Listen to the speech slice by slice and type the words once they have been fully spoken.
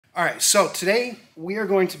All right, so today we are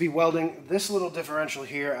going to be welding this little differential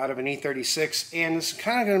here out of an E36, and this is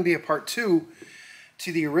kind of going to be a part 2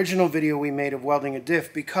 to the original video we made of welding a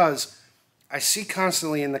diff, because I see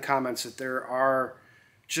constantly in the comments that there are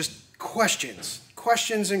just questions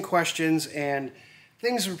and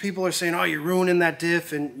things where people are saying, oh, you're ruining that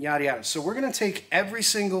diff and yada yada. So we're going to take every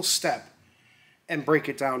single step and break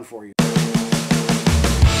it down for you.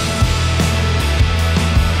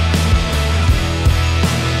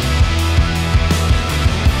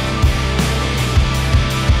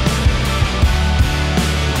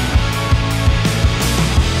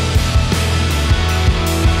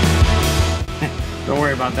 Don't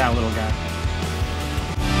worry about that little guy.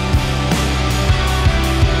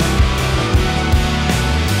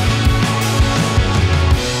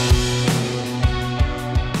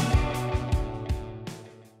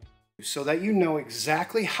 So that you know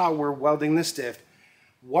exactly how we're welding this diff,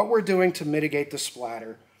 what we're doing to mitigate the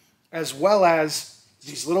splatter, as well as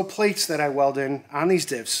these little plates that I weld in on these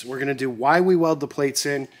diffs. We're going to do why we weld the plates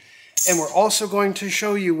in, and we're also going to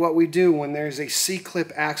show you what we do when there's a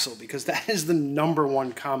C-clip axle, because that is the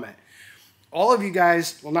 #1 comment. All of you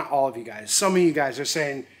guys, well, not all of you guys, some of you guys are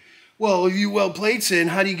saying, well, if you weld plates in,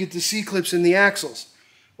 how do you get the C-clips in the axles?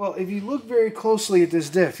 Well, if you look very closely at this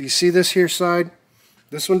diff, you see this here side?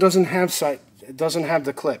 This one doesn't have it doesn't have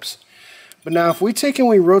the clips. But now if we take and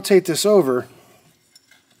we rotate this over,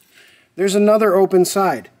 there's another open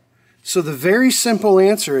side. So the very simple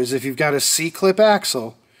answer is, if you've got a C-clip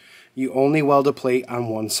axle, you only weld a plate on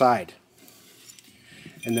one side.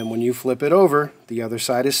 And then when you flip it over, the other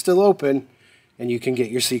side is still open and you can get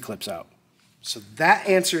your C-clips out. So that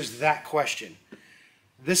answers that question.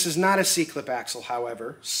 This is not a C-clip axle,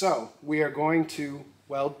 however, so we are going to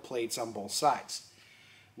weld plates on both sides.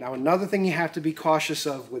 Now, another thing you have to be cautious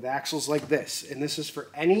of with axles like this, and this is for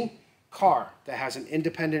any car that has an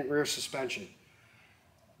independent rear suspension,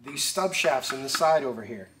 these stub shafts in the side over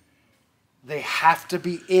here, they have to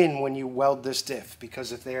be in when you weld this diff,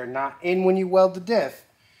 because if they are not in when you weld the diff,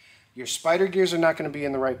 your spider gears are not going to be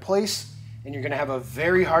in the right place, and you're going to have a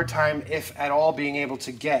very hard time, if at all, being able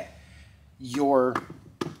to get your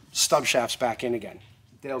stub shafts back in again.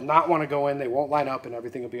 They'll not want to go in, they won't line up, and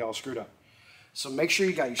everything will be all screwed up. So make sure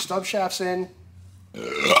you got your stub shafts in.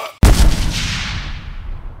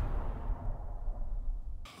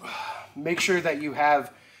 Make sure that you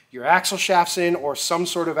have your axle shafts in, or some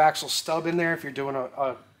sort of axle stub in there if you're doing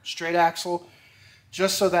a straight axle,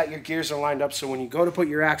 just so that your gears are lined up, so when you go to put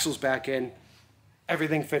your axles back in,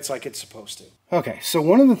 everything fits like it's supposed to. Okay, so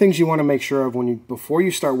one of the things you want to make sure of before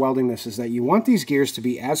you start welding this is that you want these gears to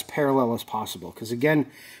be as parallel as possible, because again,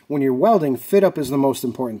 when you're welding, fit up is the most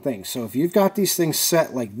important thing. So if you've got these things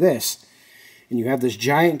set like this, and you have this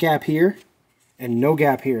giant gap here and no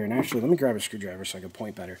gap here, and actually let me grab a screwdriver so I can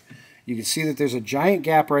point better. You can see that there's a giant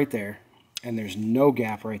gap right there and there's no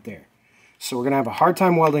gap right there. So we're going to have a hard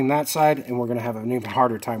time welding that side, and we're going to have an even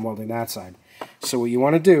harder time welding that side. So what you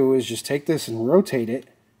want to do is just take this and rotate it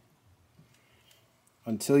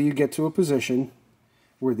until you get to a position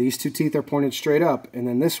where these two teeth are pointed straight up, and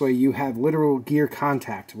then this way you have literal gear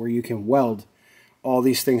contact where you can weld all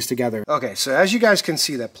these things together. Okay, so as you guys can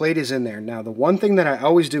see, that plate is in there. Now the one thing that I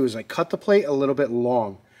always do is I cut the plate a little bit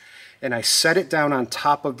long and I set it down on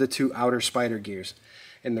top of the two outer spider gears.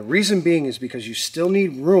 And the reason being is because you still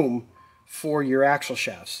need room for your axle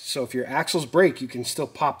shafts. So if your axles break, you can still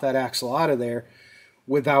pop that axle out of there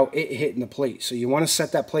without it hitting the plate. So you want to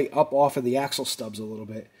set that plate up off of the axle stubs a little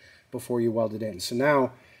bit before you weld it in. So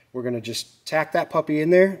now we're going to just tack that puppy in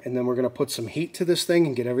there, and then we're going to put some heat to this thing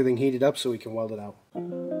and get everything heated up so we can weld it out.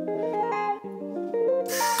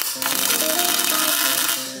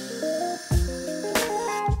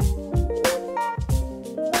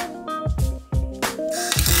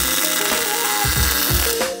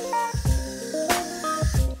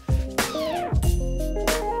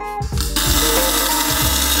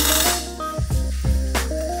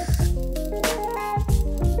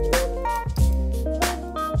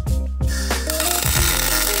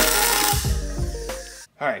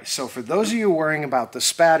 Alright, so for those of you worrying about the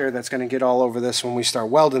spatter that's going to get all over this when we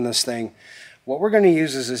start welding this thing, what we're going to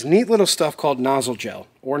use is this neat little stuff called nozzle gel,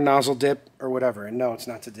 or nozzle dip, or whatever. And no, it's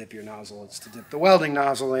not to dip your nozzle, it's to dip the welding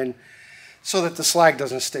nozzle in so that the slag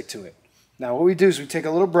doesn't stick to it. Now what we do is we take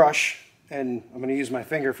a little brush, and I'm going to use my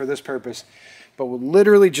finger for this purpose, but we'll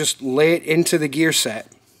literally just lay it into the gear set,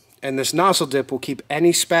 and this nozzle dip will keep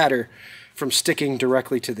any spatter from sticking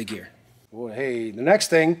directly to the gear. Well, hey, the next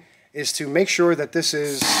thing is to make sure that this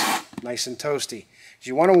is nice and toasty.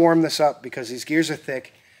 You want to warm this up because these gears are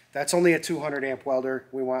thick. That's only a 200 amp welder.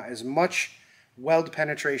 We want as much weld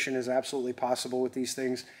penetration is absolutely possible with these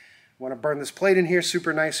things. We want to burn this plate in here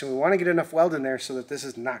super nice, and we want to get enough weld in there so that this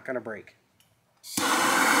is not going to break.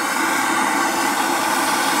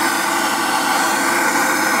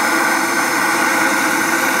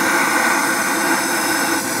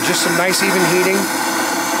 Just some nice even heating.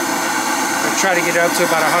 I try to get it up to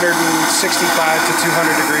about 165 to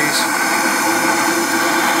 200 degrees.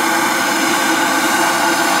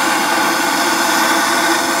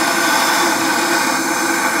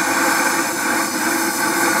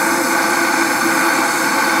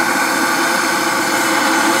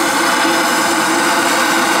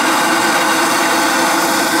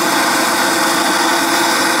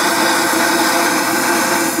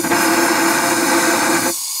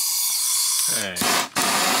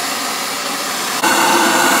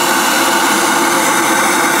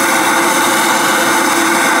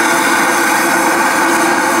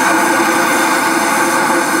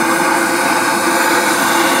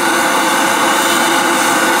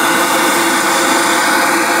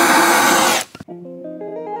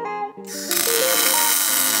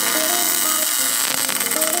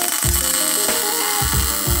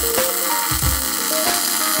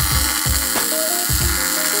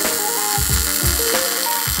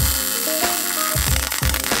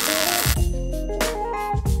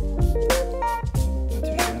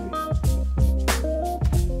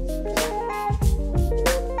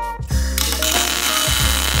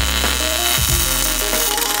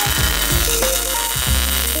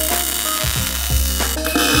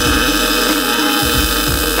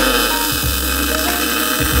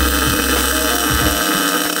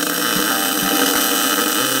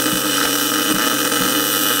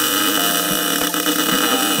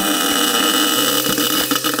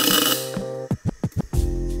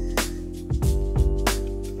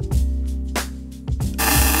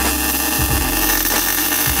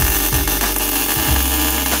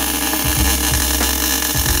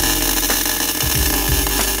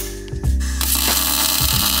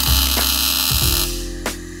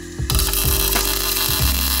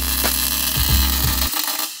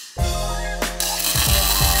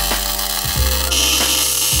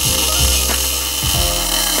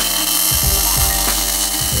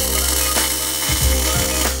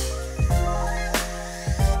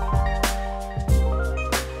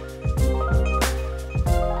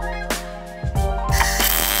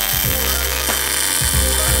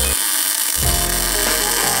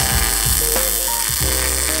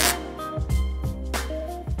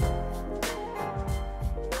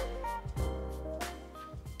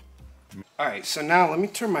 Alright, so now let me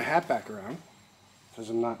turn my hat back around, because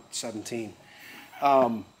I'm not 17.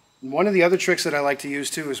 One of the other tricks that I like to use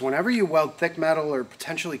too is whenever you weld thick metal or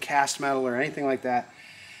potentially cast metal or anything like that,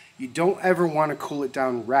 you don't ever want to cool it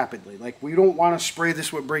down rapidly. Like, we don't want to spray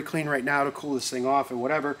this with brake clean right now to cool this thing off and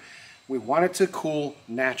whatever. We want it to cool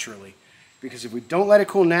naturally, because if we don't let it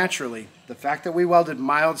cool naturally, the fact that we welded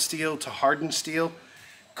mild steel to hardened steel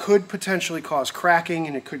could potentially cause cracking,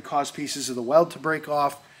 and it could cause pieces of the weld to break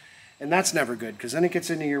off. And that's never good, because then it gets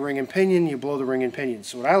into your ring and pinion, you blow the ring and pinion.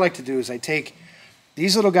 So what I like to do is I take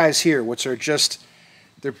these little guys here, which are just,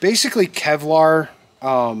 they're basically Kevlar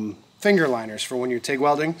finger liners for when you're TIG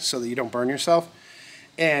welding so that you don't burn yourself.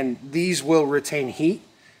 And these will retain heat.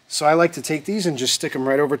 So I like to take these and just stick them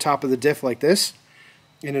right over top of the diff like this.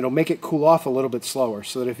 And it'll make it cool off a little bit slower,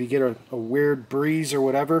 so that if you get a weird breeze or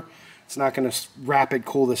whatever, it's not going to rapid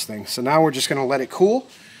cool this thing. So now we're just going to let it cool.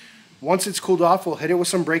 Once it's cooled off, we'll hit it with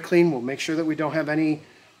some brake clean. We'll make sure that we don't have any,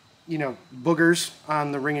 boogers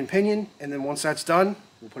on the ring and pinion. And then once that's done,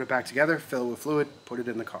 we'll put it back together, fill it with fluid, put it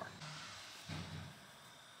in the car.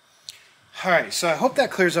 All right, so I hope that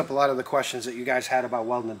clears up a lot of the questions that you guys had about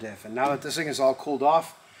welding the diff. And now that this thing is all cooled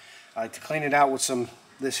off, I like to clean it out with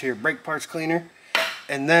this here brake parts cleaner,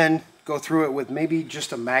 and then go through it with maybe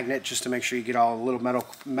just a magnet, just to make sure you get all the little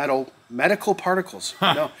medical particles.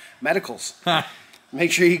 No, medicals.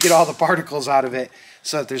 Make sure you get all the particles out of it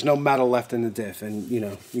so that there's no metal left in the diff. And,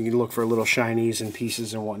 you can look for little shinies and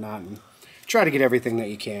pieces and whatnot, and try to get everything that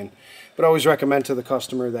you can. But I always recommend to the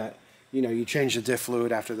customer that, you change the diff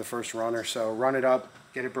fluid after the first run or so. Run it up,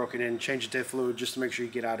 get it broken in, change the diff fluid just to make sure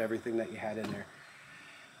you get out everything that you had in there.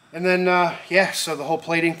 And then, yeah, so the whole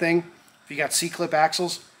plating thing, if you got C-clip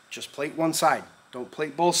axles, just plate one side. Don't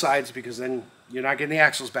plate both sides, because then you're not getting the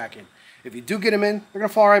axles back in. If you do get them in, they're going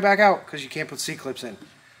to fall right back out because you can't put C-clips in.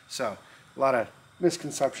 So, a lot of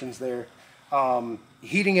misconceptions there.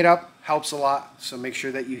 Heating it up helps a lot, so make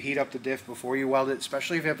sure that you heat up the diff before you weld it,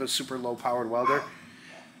 especially if you have a super low-powered welder.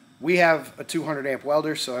 We have a 200 amp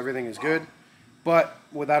welder, so everything is good. But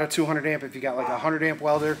without a 200 amp, if you got like a 100 amp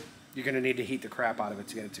welder, you're going to need to heat the crap out of it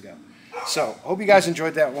to get it to go. So, hope you guys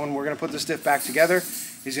enjoyed that one. We're going to put this diff back together.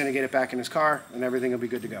 He's going to get it back in his car, and everything will be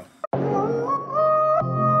good to go.